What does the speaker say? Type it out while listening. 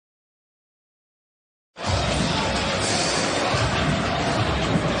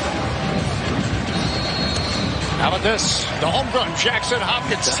How about this? The homegrown Jackson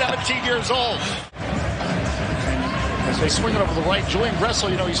Hopkins, 17 years old. As they swing it over the right, Julian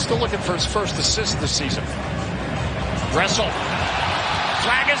Gressel, he's still looking for his first assist this season. Gressel.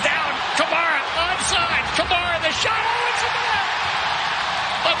 Flag is down. Kamara onside. Kamara, the shot. Oh, it's in the net.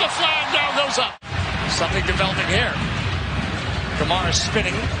 But the flag now goes up. Something developing here. Kamara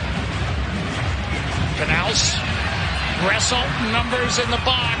spinning. Canals. Gressel, numbers in the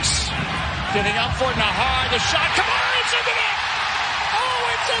box. Getting up for it. Nahar, the shot. Kamara, it's in the net.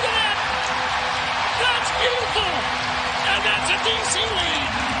 Oh, it's in the net. That's beautiful. And that's a DC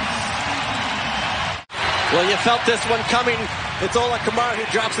lead. Well, you felt this one coming. It's Ola Kamara who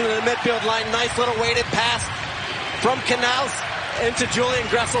drops into the midfield line. Nice little weighted pass from Canals into Julian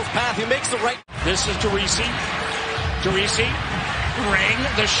Gressel's path. He makes the right. This is Driussi. Driussi. Ring.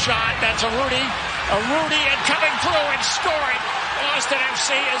 The shot. That's Urruti. Urruti and coming through and scoring. Austin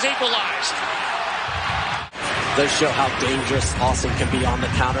FC is equalized. Does show how dangerous Austin can be on the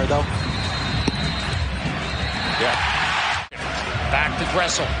counter, though. Yeah. Back to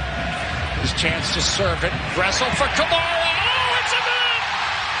Gressel. His chance to serve it. Gressel for Kamara. Oh, it's in the net!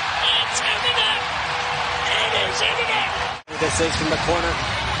 It's in the net! It is in the net! This is from the corner.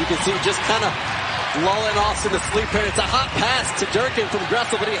 You can see just kind of lulling Austin to sleep here. It's a hot pass to Durkin from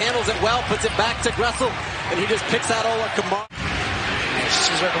Gressel, but he handles it well, puts it back to Gressel, and he just picks out Ola Kamara.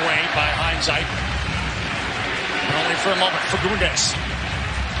 Scissored away by Hindsight. Only for a moment. Fagundez.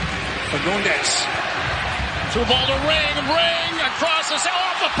 Through ball to Ring across the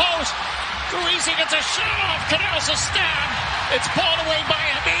off the post. Driussi gets a shot off. Canals a stab. It's pulled away by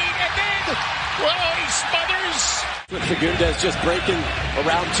Hamid, and then, well, he smothers. Fagundez just breaking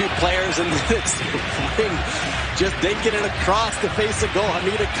around two players, and it's Ring just dinking it across the face of goal.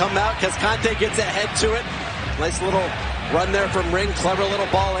 Hamid had come out. Cascante gets ahead to it. Nice little run there from Ring. Clever little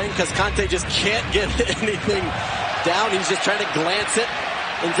ball in. Cascante just can't get anything down. He's just trying to glance it.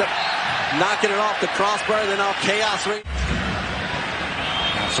 Ends up knocking it off the crossbar. Then all chaos Ring.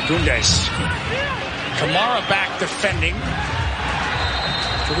 Fagundez. Kamara back defending.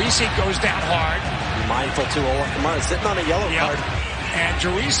 Driussi goes down hard. Be mindful too. Ola Kamara sitting on a yellow card. And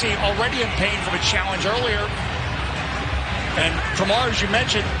Driussi already in pain from a challenge earlier. And Kamara, as you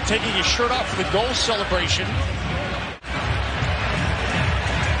mentioned, taking his shirt off for the goal celebration.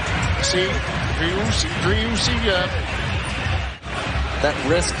 See, Driussi, that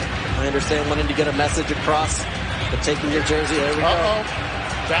risk, I understand, wanting to get a message across, but taking your jersey, there we go.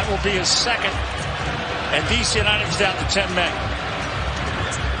 That will be his second. And DC United's down to 10 men.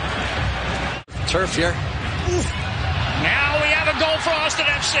 Turf here. Oof. Now we have a goal for Austin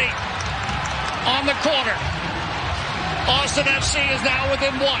FC. On the corner. Austin FC is now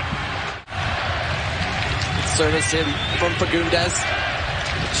within one. Service in from Fagundez.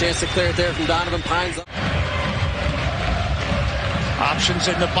 Chance to clear it there from Donovan Pines. Options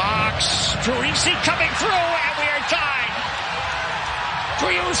in the box. Driussi coming through, and we are tied.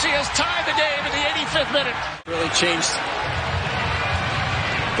 Driussi has tied the game in the 85th minute. Really changed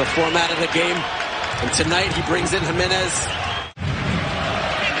the format of the game. And tonight he brings in Jimenez.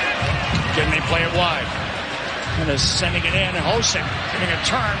 Again, they play it wide. Jimenez sending it in. Hoesen getting a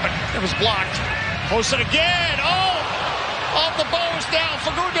turn, but it was blocked. Hoesen again. Oh! Off the bows down.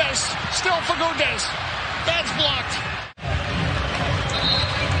 Fagundez. Still Fagundez. That's blocked.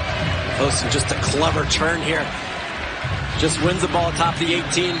 Hoesen just a clever turn here. Just wins the ball atop the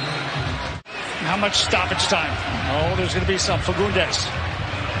 18. How much stoppage time? Oh, there's going to be some. Fagundez.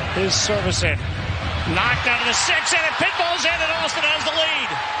 His service in. Knocked out of the 6, and it pitballs in, and Austin has the lead.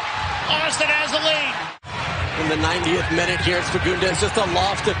 Austin has the lead. In the 90th minute here, it's Fagundez. Just a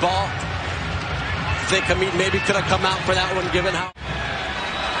lofted ball. I think Hamid maybe could have come out for that one, given how...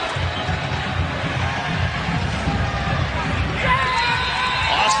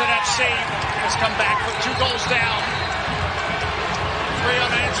 Austin FC has come back from 2 goals down. 3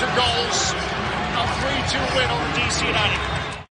 unanswered goals. A 3-2 win over DC United.